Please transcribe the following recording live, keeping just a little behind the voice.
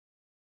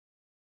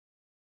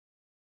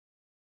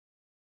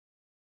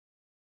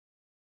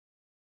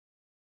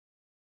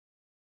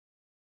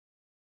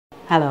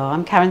Hello,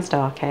 I'm Karen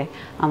Starkey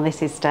and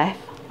this is Steph,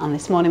 and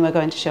this morning we're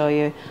going to show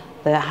you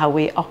how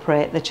we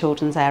operate the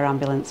Children's Air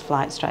Ambulance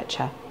flight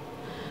stretcher.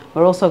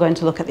 We're also going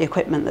to look at the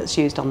equipment that's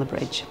used on the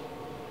bridge.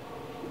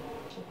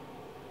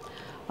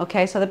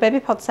 Okay, so the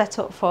Babypod's set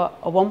up for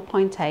a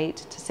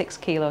 1.8 to 6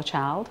 kilo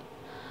child,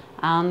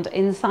 and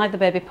inside the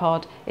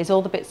Babypod is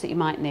all the bits that you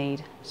might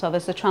need. So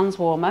there's the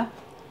transwarmer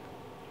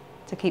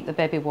to keep the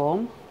baby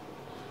warm.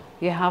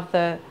 You have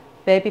the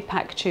baby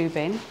pack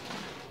tubing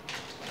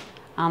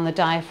and the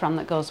diaphragm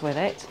that goes with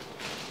it.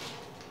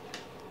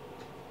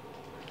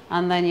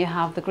 And then you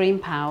have the green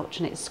pouch,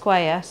 and it's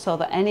square so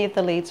that any of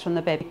the leads from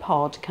the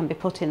Babypod can be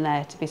put in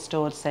there to be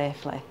stored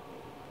safely.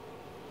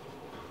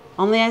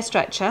 On the air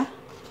stretcher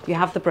you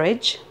have the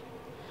bridge,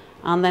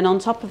 and then on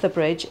top of the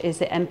bridge is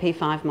the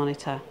MP5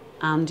 monitor,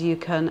 and you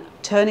can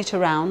turn it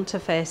around to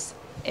face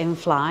in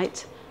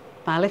flight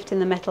by lifting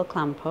the metal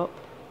clamp up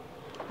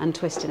and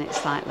twisting it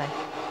slightly.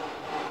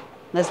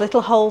 There's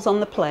little holes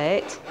on the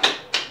plate,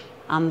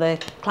 and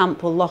the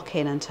clamp will lock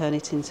in and turn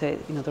it into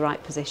the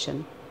right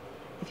position.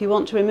 If you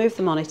want to remove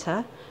the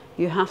monitor,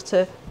 you have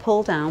to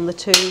pull down the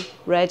two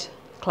red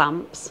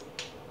clamps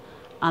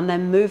and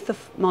then move the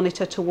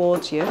monitor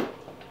towards you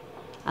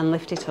and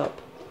lift it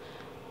up.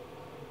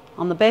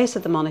 On the base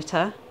of the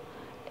monitor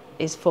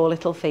is 4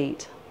 little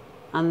feet,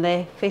 and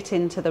they fit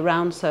into the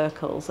round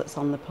circles that's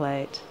on the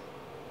plate.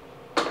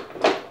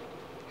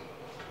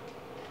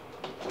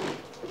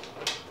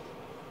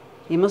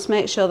 You must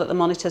make sure that the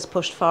monitor is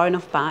pushed far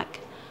enough back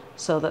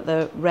so that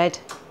the red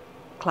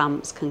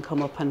clamps can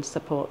come up and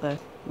support the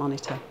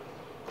monitor.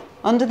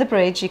 Under the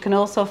bridge you can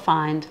also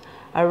find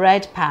a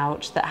red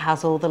pouch that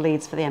has all the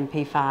leads for the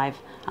MP5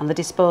 and the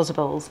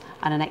disposables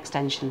and an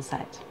extension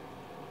set.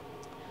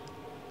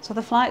 So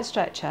the flight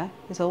stretcher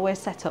is always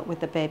set up with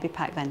the baby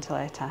pack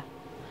ventilator.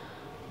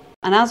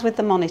 And as with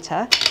the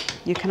monitor,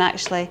 you can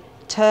actually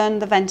turn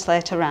the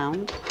ventilator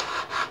around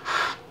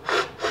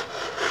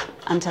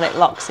until it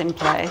locks in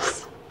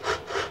place.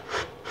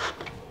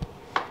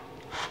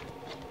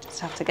 Just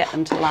have to get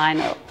them to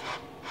line up.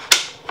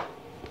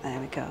 There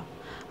we go.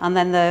 And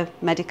then the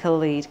medical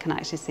lead can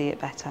actually see it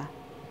better.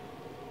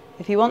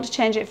 If you want to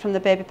change it from the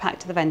baby pack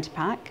to the venti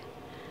pack,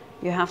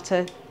 you have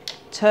to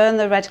turn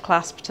the red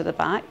clasp to the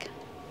back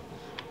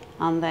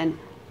and then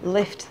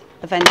lift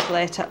the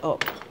ventilator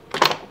up.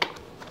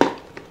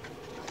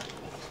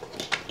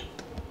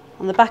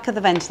 On the back of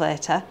the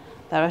ventilator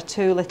there are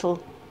 2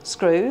 little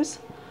screws,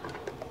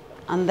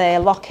 and they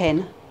lock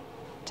in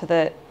to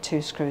the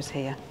 2 screws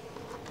here.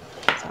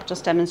 So I'll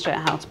just demonstrate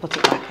how to put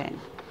it back in.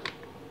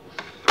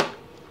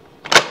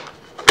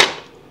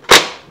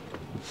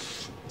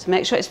 To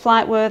make sure it's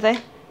flight worthy,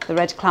 the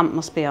red clamp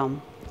must be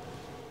on.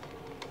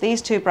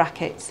 These 2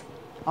 brackets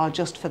are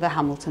just for the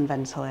Hamilton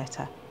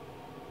ventilator.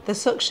 The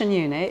suction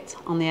unit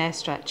on the air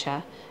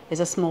stretcher is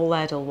a small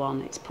ladle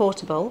one. It's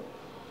portable,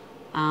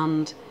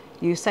 and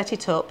you set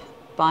it up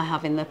by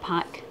having the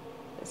pack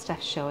that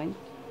Steph's showing.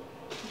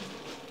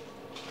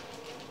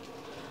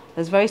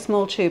 There's very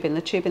small tubing.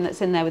 The tubing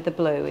that's in there with the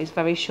blue is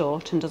very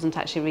short and doesn't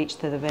actually reach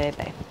to the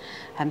baby.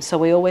 So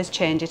we always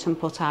change it and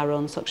put our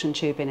own suction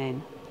tubing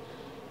in.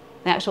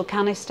 The actual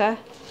canister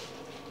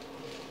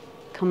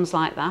comes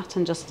like that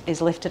and just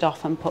is lifted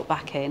off and put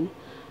back in.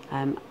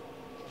 And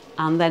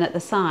then at the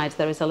side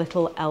there is a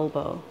little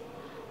elbow.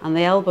 And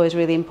the elbow is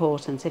really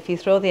important. If you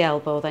throw the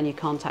elbow, then you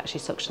can't actually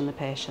suction the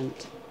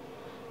patient.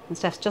 And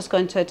Steph's just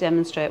going to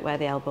demonstrate where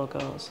the elbow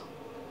goes.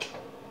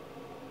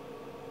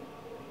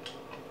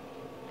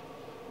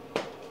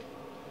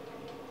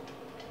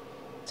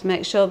 To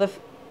make sure the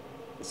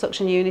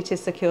suction unit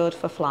is secured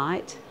for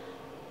flight,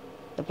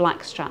 the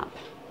black strap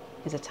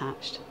is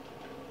attached.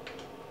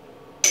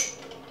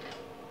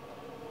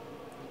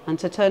 And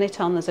to turn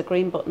it on, there's a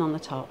green button on the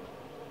top.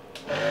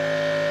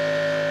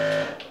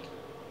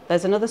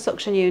 There's another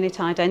suction unit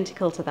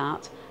identical to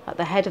that at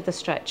the head of the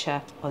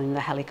stretcher or in the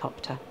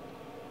helicopter.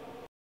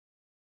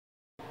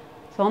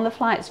 So on the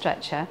flight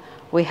stretcher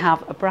we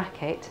have a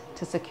bracket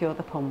to secure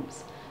the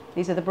pumps.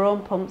 These are the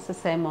Braun pumps, the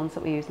same ones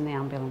that we use in the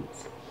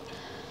ambulance.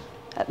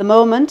 At the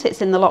moment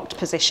it's in the locked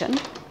position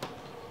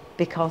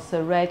because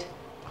the red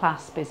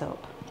clasp is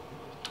up.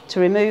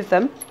 To remove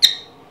them,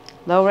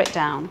 lower it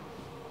down,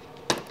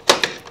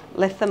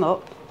 lift them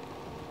up,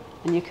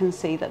 and you can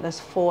see that there's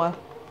 4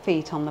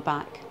 feet on the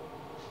back.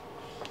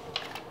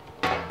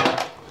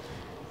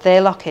 They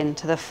lock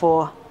into the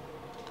 4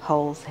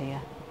 holes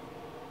here.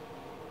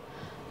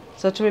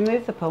 So to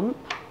remove the pump,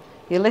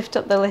 you lift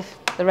up the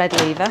red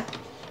lever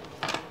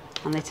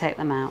and they take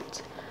them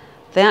out.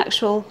 The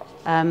actual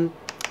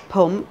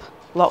pump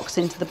locks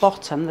into the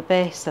bottom, the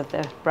base of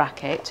the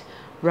bracket,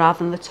 rather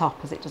than the top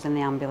as it does in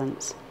the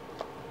ambulance.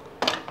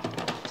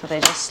 So they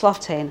just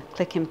slot in,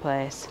 click in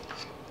place,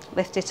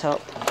 lift it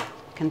up,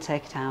 you can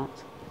take it out.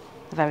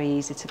 They're very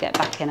easy to get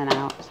back in and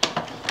out.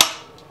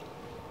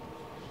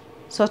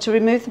 So to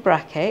remove the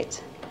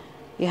bracket,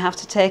 you have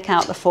to take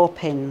out the 4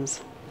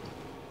 pins.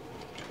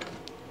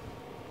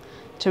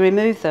 To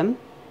remove them,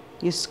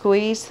 you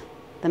squeeze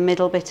the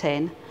middle bit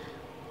in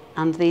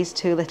and these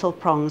two little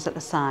prongs at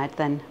the side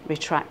then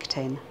retract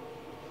in.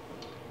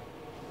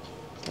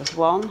 There's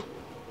 1,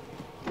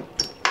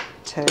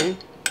 2,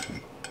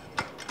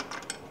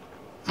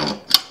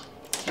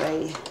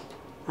 3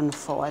 and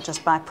 4.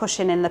 Just by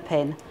pushing in the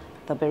pin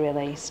they'll be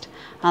released,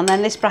 and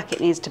then this bracket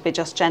needs to be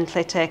just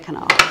gently taken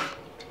off.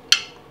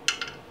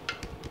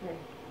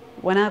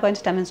 We're now going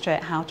to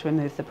demonstrate how to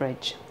remove the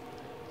bridge.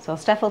 So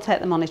Steph will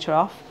take the monitor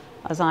off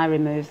as I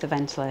remove the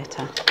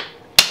ventilator.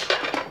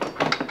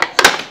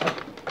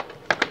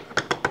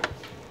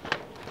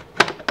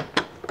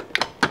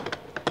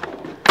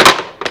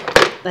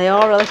 They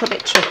are a little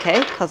bit tricky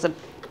because the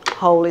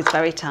hole is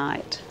very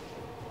tight.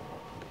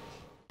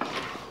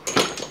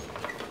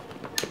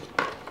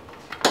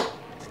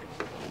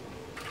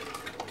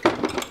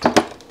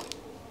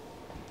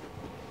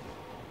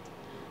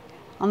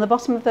 On the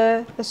bottom of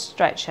the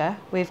stretcher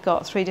we've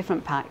got 3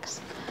 different packs.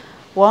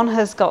 One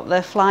has got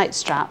the flight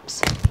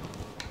straps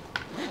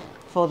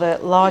for the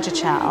larger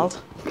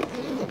child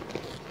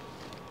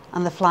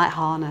and the flight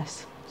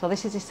harness. So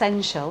this is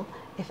essential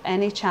if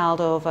any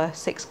child over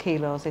 6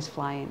 kilos is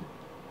flying.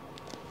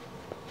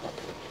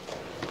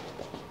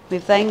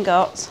 We've then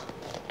got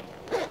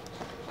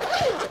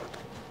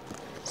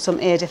some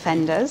ear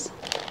defenders.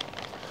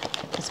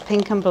 There's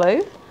pink and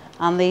blue,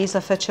 and these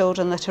are for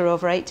children that are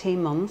over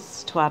 18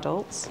 months to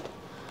adults.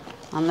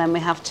 And then we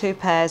have 2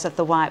 pairs of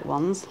the white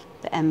ones,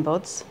 the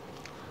M-buds.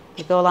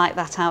 They go like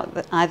that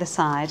out either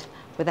side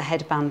with a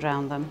headband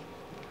round them,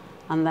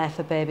 and they're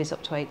for babies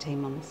up to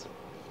 18 months.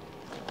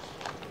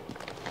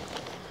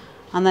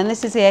 And then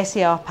this is the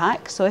ACR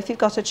pack, so if you've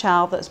got a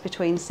child that's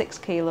between 6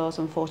 kilos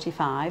and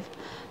 45,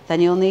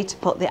 then you'll need to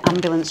put the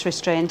ambulance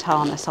restraint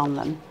harness on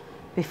them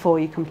before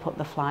you can put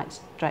the flight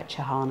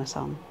stretcher harness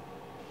on.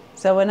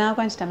 So we're now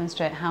going to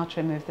demonstrate how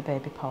to remove the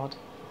Babypod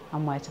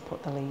and where to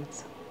put the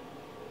leads.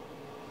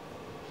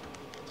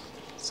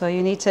 So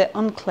you need to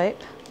unclip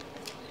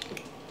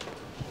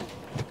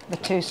the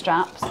 2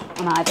 straps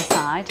on either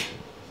side,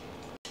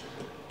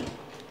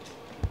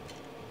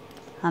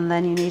 and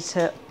then you need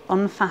to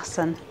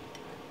unfasten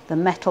the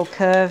metal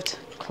curved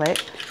clip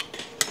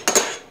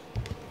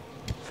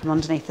from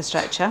underneath the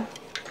stretcher.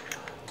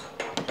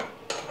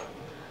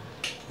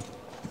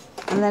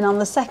 And then on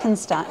the second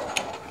step,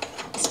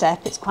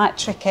 it's quite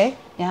tricky.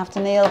 You have to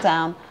kneel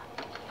down,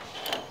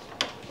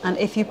 and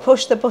if you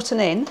push the button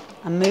in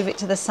and move it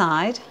to the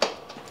side,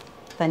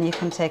 then you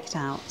can take it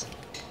out.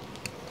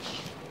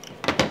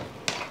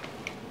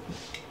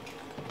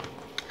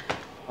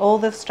 All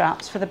the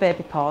straps for the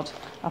Babypod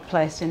are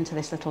placed into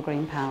this little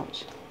green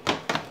pouch.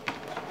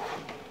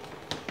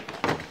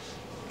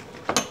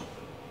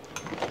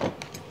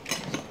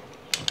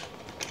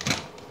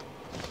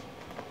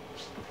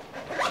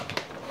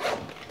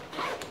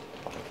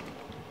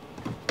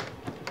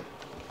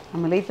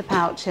 And we leave the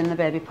pouch in the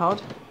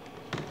Babypod,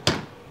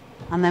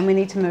 and then we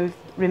need to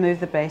remove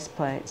the base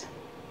plate.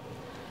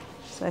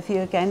 So if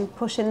you again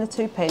push in the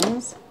 2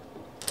 pins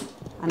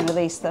and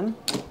release them,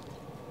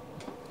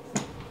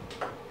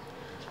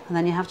 and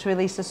then you have to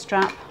release the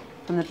strap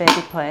from the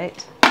baby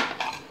plate,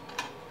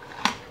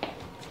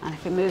 and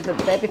if we move the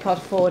Babypod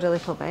forward a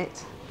little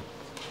bit,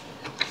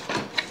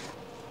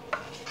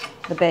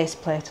 the base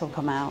plate will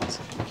come out.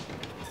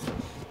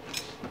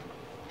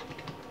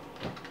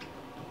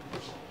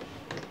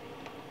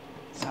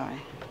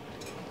 Sorry.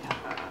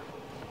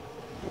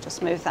 You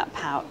just move that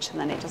pouch and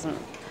then it doesn't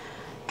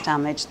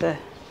damage the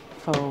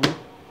foam.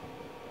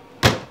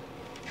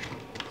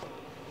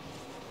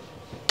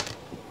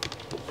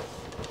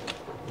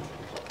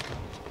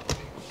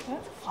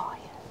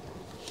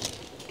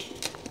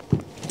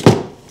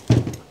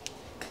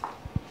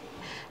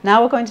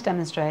 Now we're going to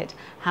demonstrate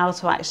how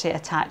to actually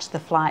attach the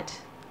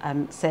flight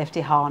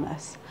safety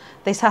harness.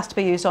 This has to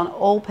be used on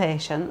all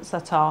patients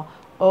that are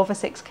over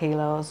 6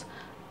 kilos,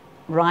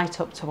 right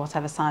up to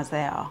whatever size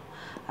they are.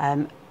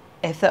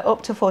 If they're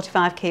up to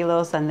 45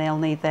 kilos, then they'll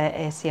need their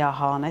ACR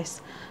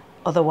harness.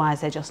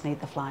 Otherwise, they just need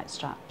the flight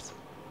straps.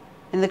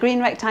 In the green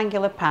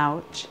rectangular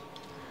pouch,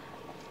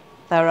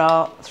 there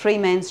are 3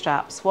 main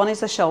straps. One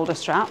is a shoulder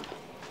strap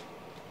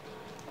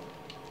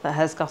that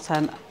has got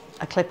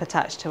a clip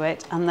attached to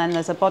it, and then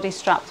there's a body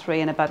strap 3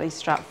 and a body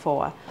strap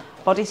 4.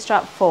 Body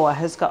strap 4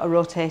 has got a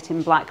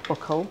rotating black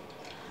buckle,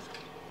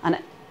 and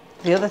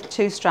the other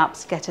 2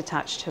 straps get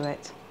attached to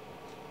it.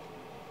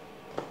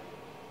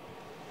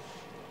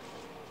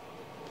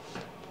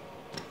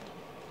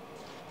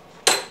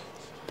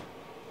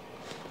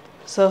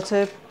 So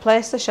to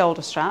place the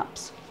shoulder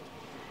straps,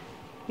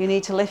 you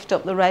need to lift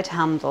up the red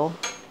handle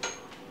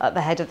at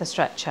the head of the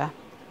stretcher.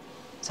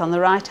 It's on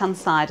the right hand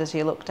side as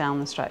you look down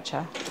the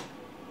stretcher.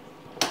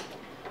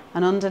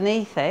 And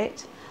underneath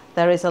it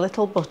there is a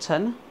little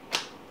button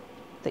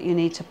that you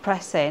need to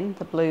press in,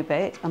 the blue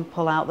bit, and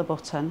pull out the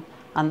button,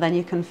 and then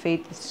you can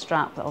feed the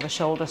strap or the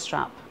shoulder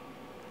strap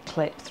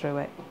clip through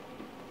it.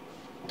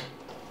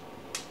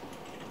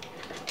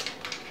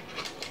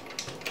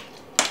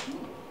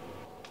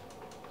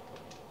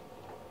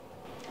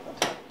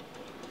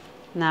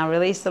 Now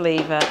release the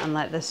lever and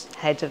let the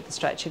head of the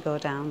stretcher go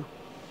down.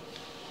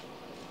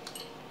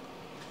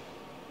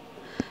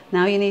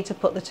 Now you need to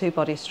put the 2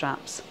 body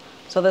straps.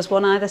 So there's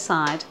one either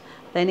side.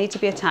 They need to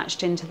be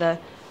attached into the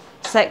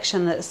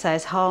section that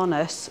says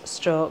harness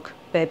stroke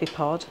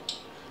Babypod.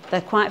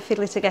 They're quite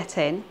fiddly to get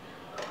in,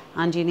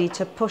 and you need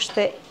to push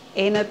the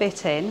inner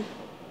bit in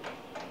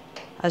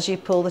as you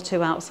pull the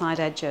 2 outside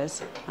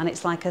edges, and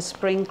it's like a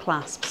spring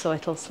clasp, so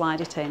it'll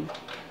slide it in.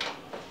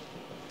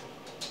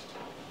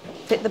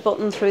 Fit the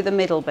button through the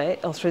middle bit,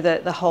 or through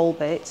the hole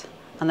bit,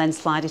 and then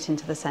slide it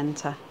into the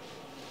centre.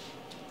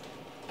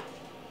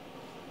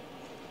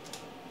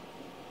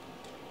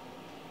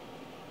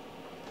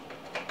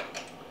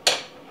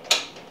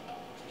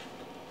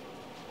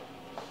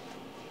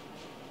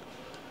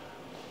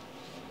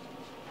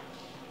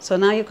 So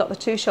now you've got the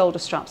 2 shoulder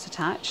straps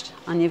attached,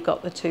 and you've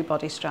got the 2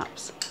 body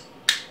straps.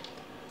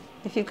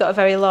 If you've got a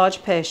very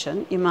large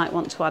patient, you might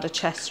want to add a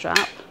chest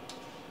strap,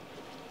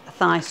 a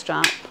thigh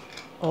strap,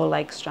 or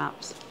leg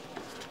straps.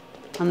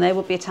 And they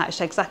will be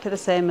attached exactly the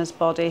same as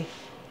body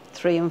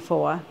 3 and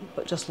 4,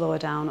 but just lower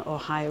down or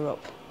higher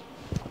up.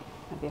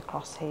 Maybe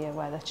across here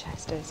where the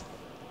chest is.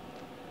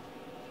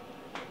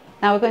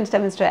 Now we're going to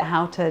demonstrate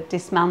how to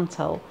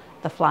dismantle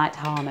the flight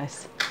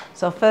harness.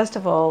 So first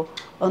of all,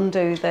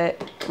 undo the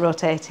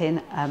rotating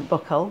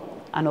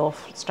buckle, and all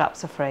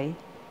straps are free.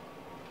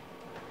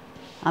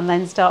 And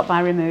then start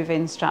by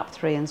removing strap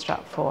 3 and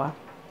strap 4.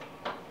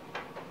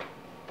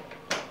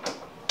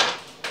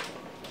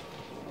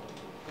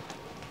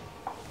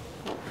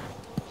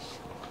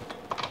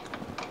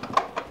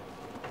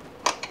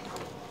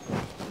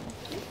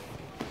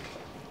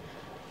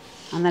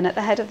 And then at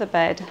the head of the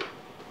bed,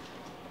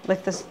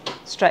 lift the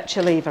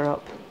stretcher lever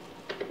up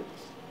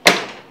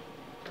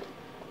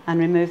and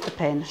remove the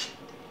pin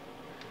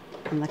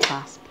and the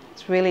clasp.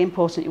 It's really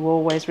important you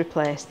always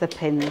replace the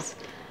pins,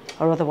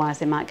 or otherwise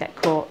they might get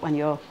caught when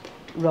you're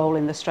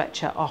rolling the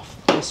stretcher off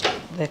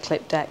the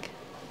clip deck.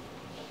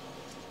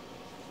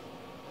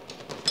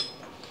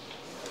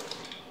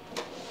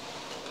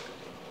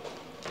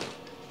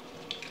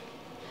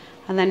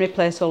 And then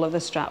replace all of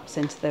the straps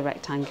into the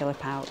rectangular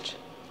pouch.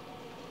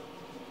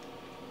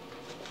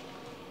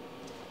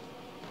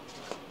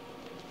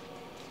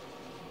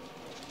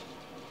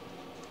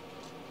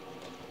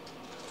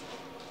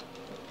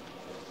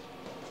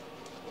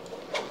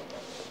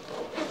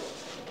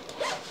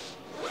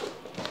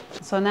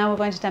 So now we're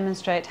going to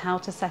demonstrate how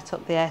to set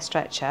up the air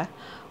stretcher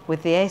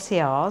with the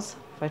ACRs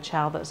for a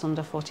child that's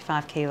under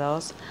 45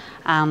 kilos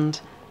and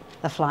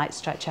the flight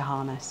stretcher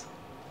harness.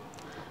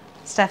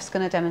 Steph's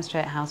going to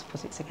demonstrate how to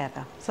put it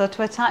together. So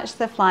to attach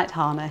the flight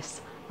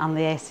harness and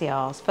the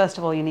ACRs, first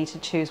of all you need to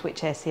choose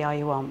which ACR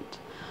you want.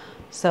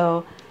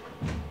 So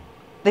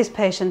this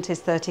patient is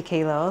 30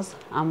 kilos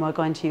and we're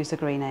going to use a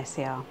green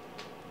ACR.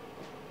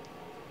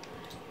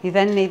 You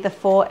then need the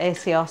 4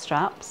 ACR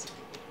straps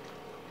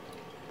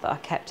that are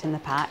kept in the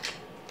pack,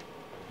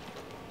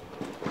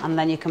 and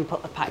then you can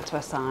put the pack to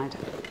a side.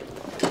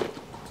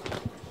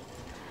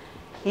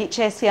 Each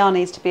ACR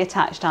needs to be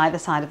attached either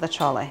side of the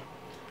trolley,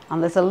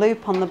 and there's a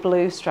loop on the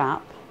blue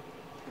strap,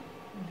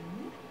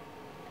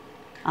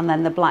 and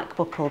then the black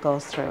buckle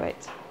goes through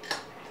it.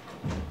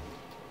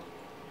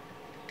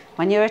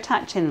 When you're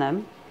attaching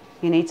them,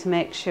 you need to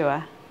make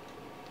sure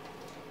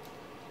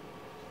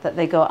that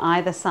they go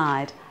either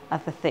side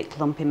of the thick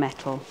lumpy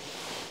metal.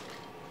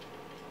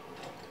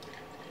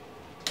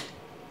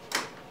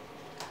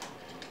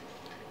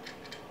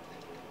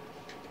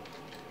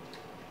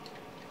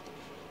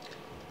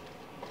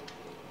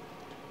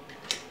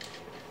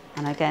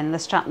 And again, the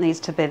strap needs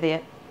to be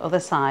the other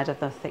side of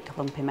the thick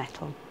lumpy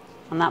metal,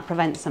 and that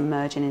prevents them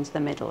merging into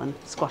the middle and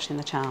squashing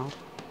the child.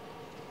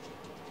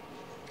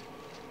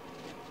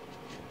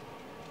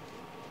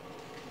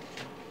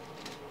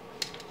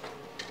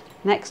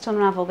 Next,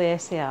 unravel the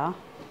ACR,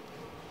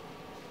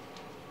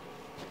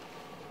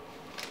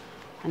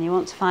 and you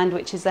want to find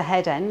which is the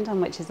head end and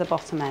which is the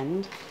bottom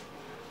end.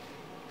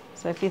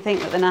 So if you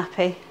think that the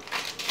nappy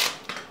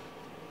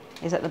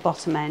is at the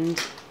bottom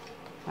end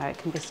where it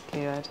can be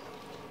secured.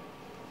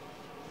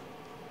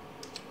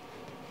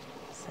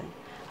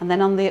 And then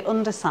on the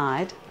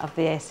underside of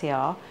the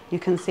ACR, you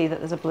can see that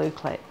there's a blue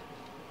clip,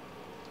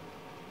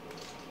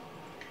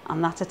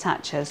 and that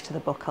attaches to the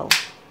buckle.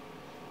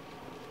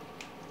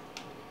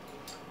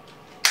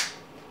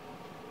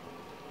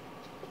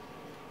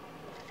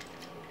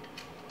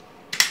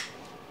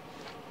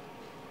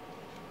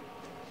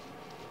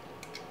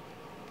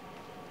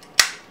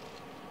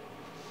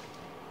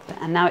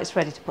 And now it's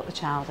ready to put the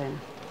child in.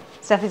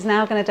 Steph is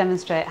now going to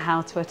demonstrate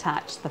how to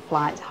attach the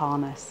flight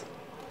harness.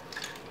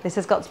 This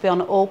has got to be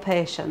on all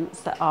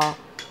patients that are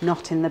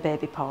not in the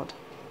Babypod,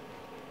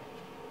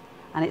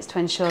 and it's to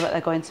ensure that they're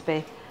going to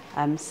be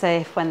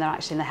safe when they're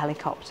actually in the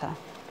helicopter.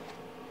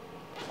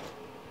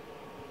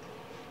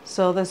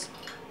 So there's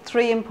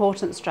 3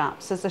 important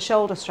straps. There's the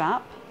shoulder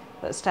strap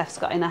that Steph's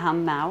got in her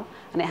hand now,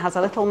 and it has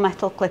a little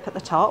metal clip at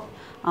the top,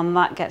 and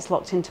that gets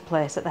locked into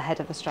place at the head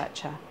of the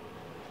stretcher.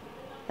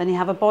 Then you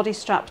have a body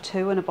strap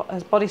 2 and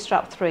a body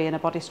strap 3 and a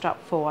body strap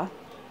 4.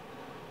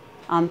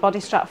 And body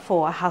strap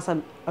 4 has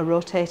a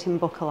rotating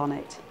buckle on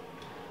it.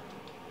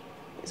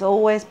 It's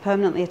always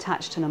permanently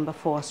attached to number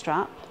 4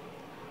 strap,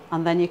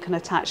 and then you can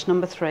attach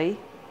number 3,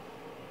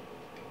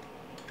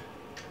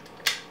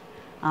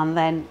 and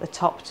then the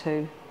top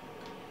 2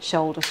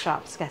 shoulder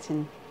straps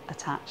getting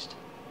attached.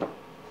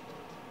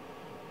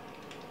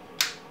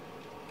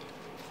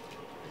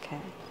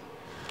 Okay.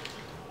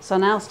 So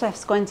now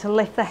Steph's going to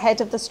lift the head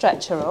of the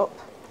stretcher up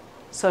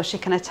so she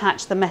can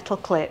attach the metal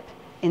clip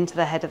into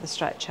the head of the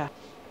stretcher.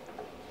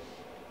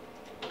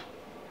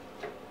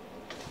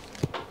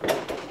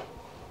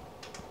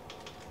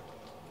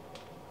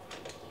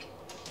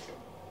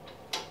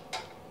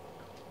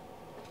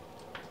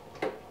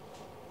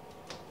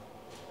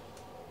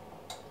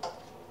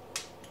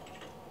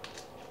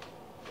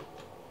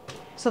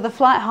 So the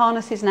flight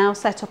harness is now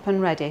set up and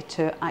ready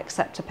to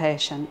accept a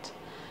patient.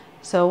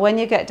 So when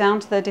you get down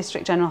to the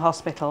District General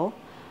Hospital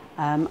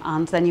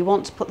and then you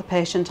want to put the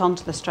patient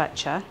onto the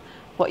stretcher,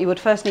 what you would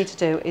first need to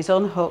do is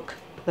unhook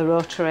the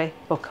rotary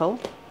buckle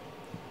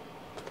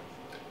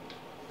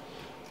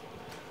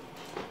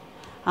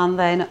and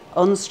then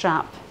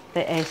unstrap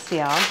the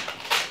ACR.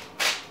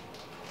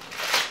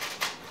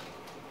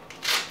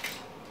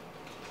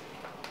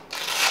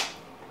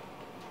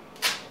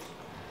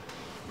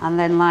 And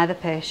then lie the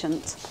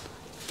patient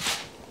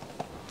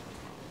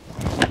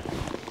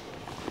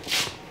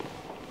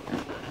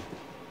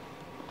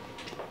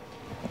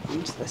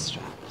onto the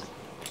straps.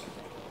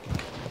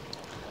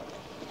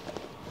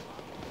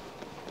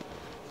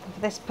 For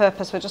this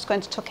purpose, we're just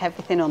going to tuck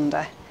everything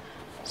under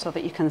so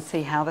that you can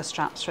see how the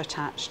straps are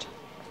attached.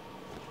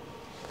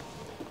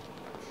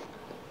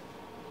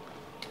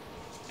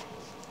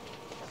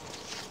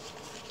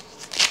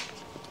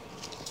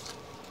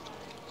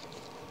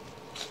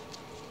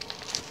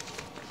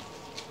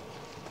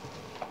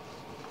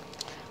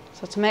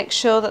 So to make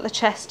sure that the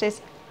chest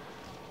is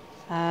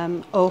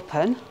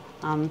open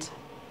and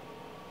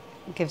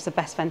gives the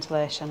best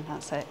ventilation,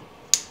 that's it.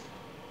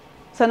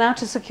 So now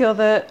to secure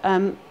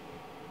the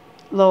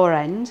lower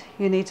end,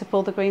 you need to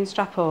pull the green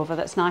strap over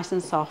that's nice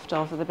and soft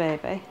over the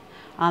baby,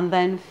 and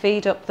then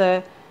feed up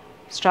the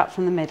strap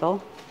from the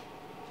middle.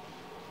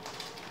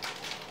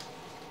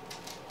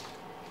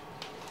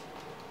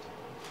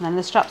 And then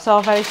the straps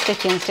are very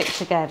sticky and stick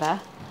together,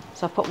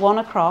 so I put one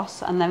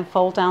across and then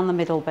fold down the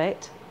middle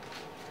bit.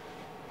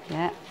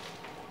 Yeah,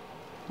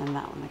 and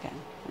that one again,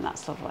 and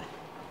that's lovely.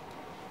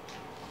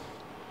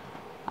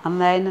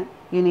 And then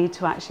you need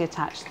to actually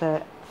attach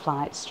the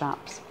flight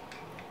straps.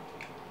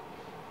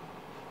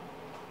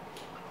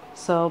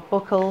 So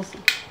buckles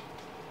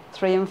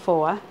 3 and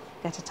 4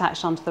 get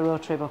attached onto the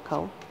rotary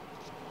buckle,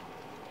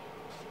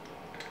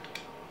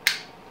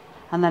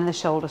 and then the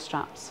shoulder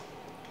straps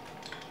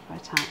are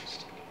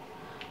attached.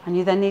 And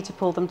you then need to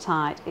pull them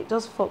tight. It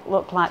does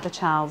look like the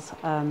child's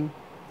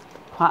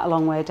quite a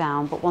long way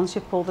down, but once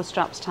you pull the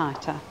straps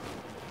tighter,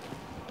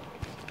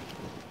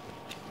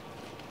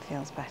 it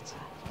feels better.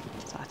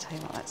 So I tell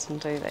you what, let's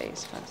undo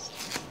these first.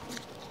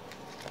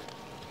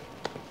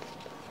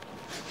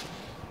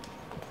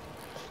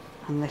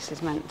 And this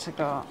is meant to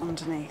go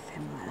underneath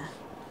him there.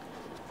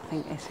 I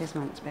think this is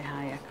meant to be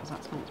higher because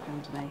that's meant to be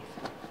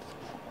underneath.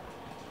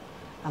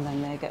 And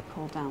then they get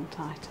pulled down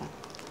tighter.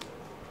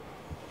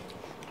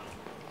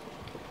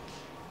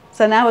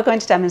 So now we're going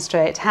to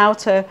demonstrate how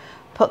to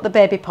put the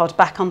Babypod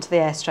back onto the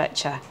air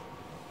stretcher.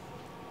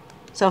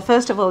 So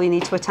first of all, you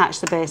need to attach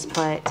the base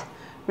plate.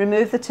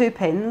 Remove the 2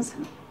 pins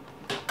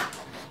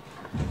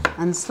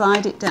and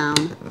slide it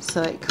down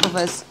so it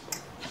covers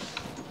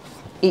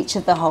each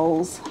of the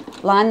holes.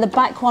 Line the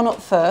back one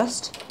up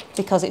first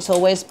because it's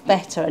always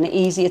better and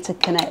easier to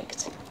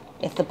connect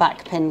if the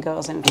back pin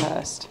goes in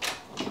first.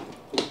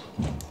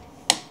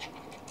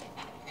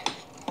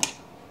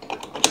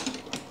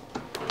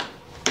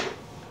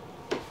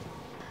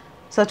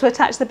 So to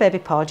attach the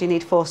Babypod, you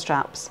need 4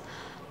 straps.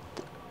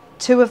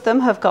 2 of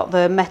them have got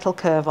the metal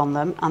curve on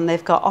them and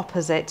they've got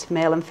opposite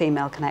male and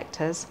female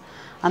connectors.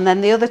 And then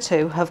the other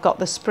 2 have got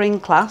the spring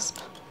clasp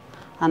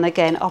and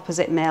again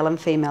opposite male and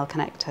female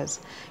connectors.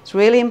 It's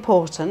really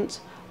important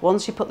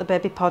once you put the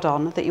Babypod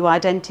on that you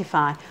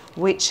identify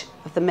which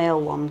of the male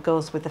one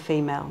goes with the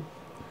female,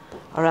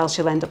 or else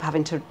you'll end up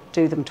having to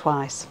do them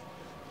twice.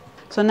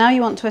 So now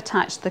you want to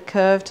attach the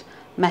curved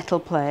metal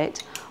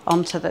plate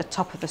onto the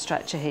top of the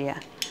stretcher here.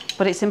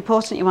 But it's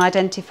important you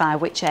identify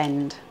which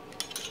end.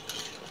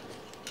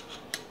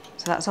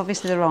 So that's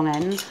obviously the wrong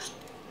end,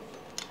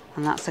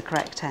 and that's the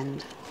correct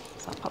end.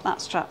 So I'll put that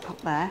strap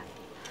up there.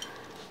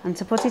 And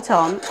to put it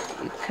on,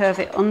 you curve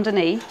it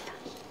underneath,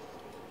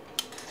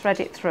 thread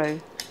it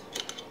through,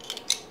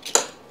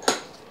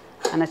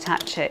 and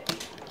attach it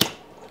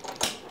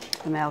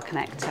to the male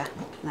connector,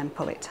 and then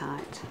pull it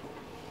tight.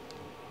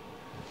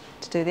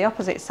 To do the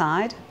opposite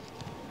side,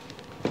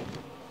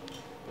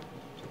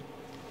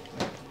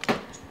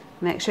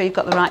 make sure you've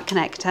got the right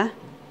connector,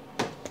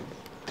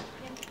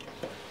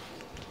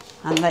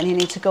 and then you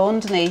need to go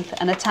underneath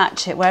and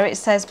attach it where it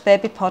says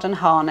Babypod and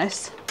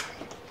harness.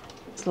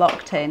 It's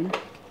locked in,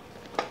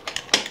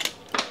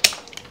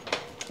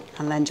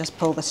 and then just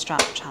pull the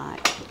strap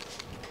tight.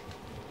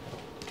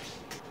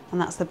 And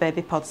that's the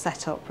Babypod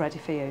set up ready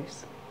for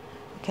use.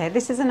 Okay,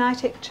 this is a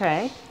Nitric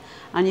tray,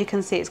 and you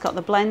can see it's got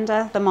the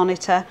blender, the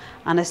monitor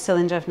and a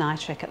cylinder of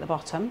Nitric at the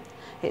bottom.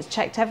 It's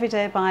checked every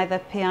day by the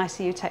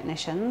PICU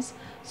technicians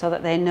so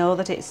that they know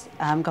that it's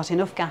got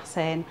enough gas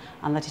in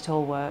and that it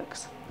all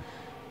works.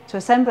 To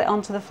assemble it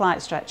onto the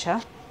flight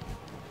stretcher,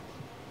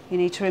 you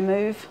need to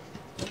remove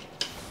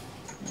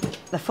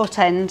the foot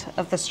end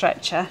of the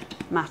stretcher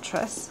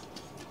mattress,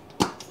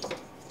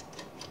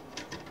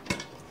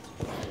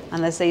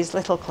 and there's these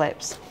little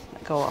clips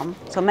that go on.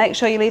 So make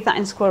sure you leave that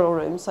in squirrel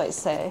room so it's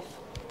safe.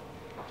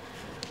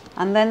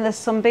 And then there's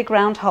some big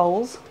round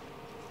holes,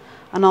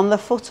 and on the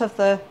foot of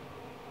the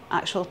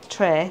actual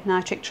tray,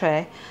 Nitric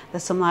tray,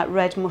 there's some like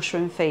red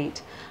mushroom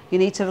feet. You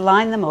need to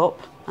line them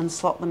up and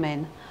slot them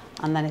in,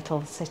 and then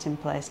it'll sit in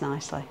place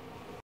nicely.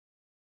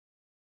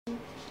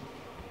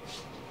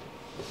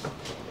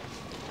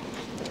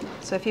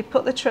 So if you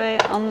put the tray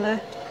on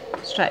the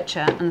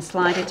stretcher and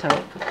slide it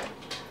up,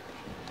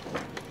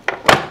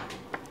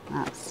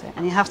 that's it.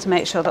 And you have to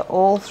make sure that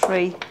all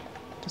three,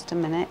 just a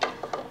minute,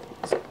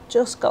 it's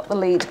just got the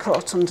lead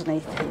caught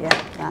underneath here,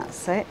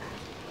 that's it.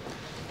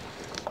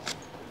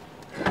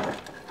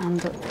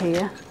 And up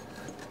here.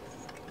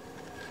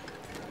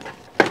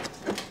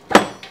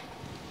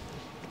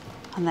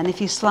 And then if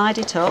you slide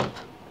it up,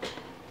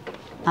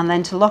 and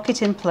then to lock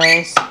it in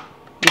place,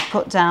 you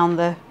put down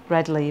the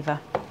red lever,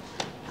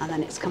 and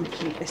then it's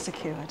completely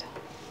secured.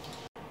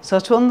 So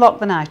to unlock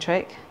the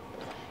Nitric,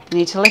 you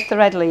need to lift the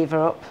red lever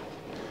up,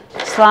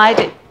 slide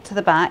it to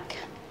the back,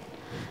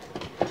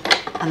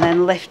 and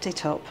then lift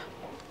it up.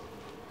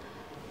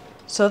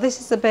 So this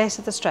is the base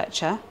of the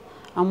stretcher,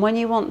 and when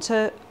you want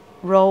to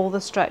roll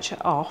the stretcher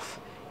off,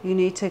 you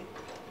need to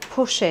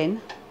push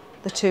in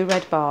the two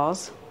red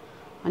bars,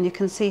 and you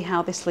can see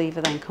how this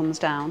lever then comes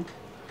down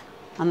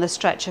and the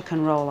stretcher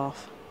can roll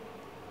off.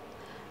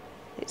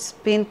 It's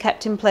being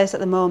kept in place at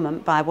the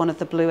moment by one of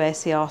the blue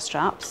ACR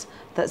straps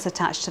that's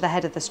attached to the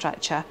head of the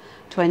stretcher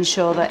to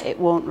ensure that it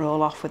won't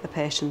roll off with the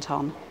patient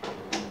on.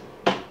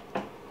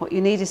 What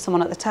you need is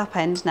someone at the top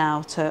end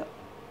now to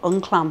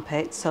unclamp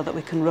it so that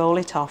we can roll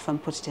it off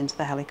and put it into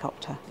the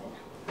helicopter.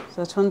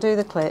 So to undo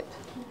the clip,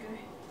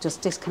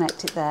 just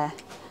disconnect it there,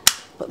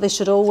 but this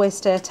should always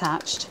stay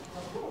attached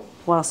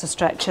whilst the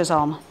stretcher's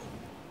on.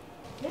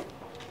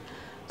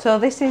 So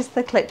this is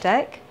the clip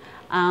deck,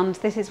 and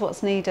this is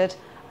what's needed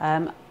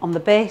on the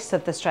base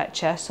of the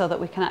stretcher so that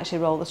we can actually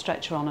roll the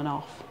stretcher on and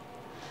off.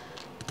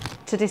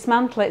 To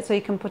dismantle it so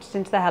you can put it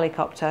into the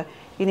helicopter,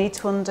 you need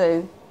to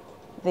undo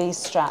these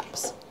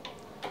straps,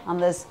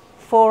 and there's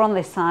 4 on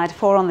this side,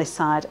 4 on this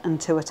side and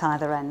 2 at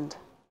either end.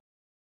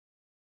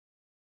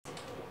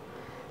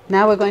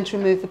 Now we're going to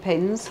remove the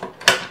pins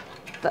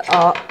that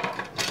are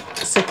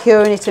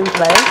securing it in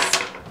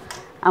place,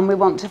 and we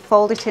want to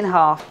fold it in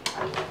half.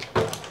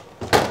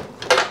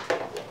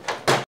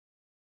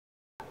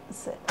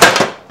 That's it.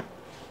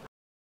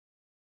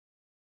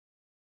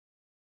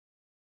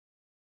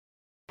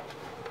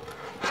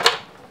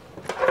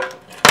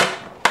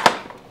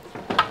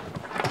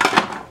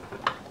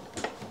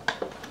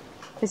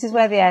 This is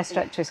where the air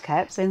stretcher is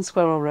kept, in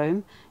squirrel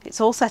room.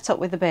 It's all set up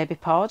with the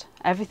Babypod.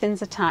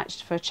 Everything's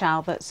attached for a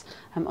child that's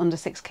under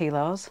 6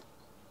 kilos.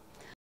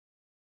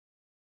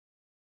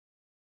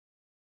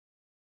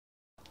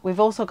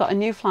 We've also got a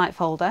new flight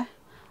folder,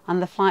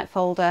 and the flight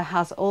folder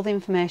has all the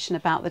information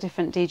about the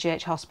different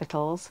DGH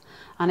hospitals,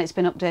 and it's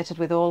been updated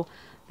with all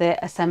the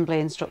assembly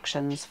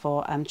instructions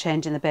for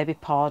changing the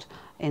Babypod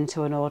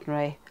into an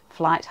ordinary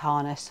flight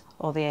harness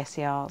or the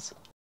ACRs.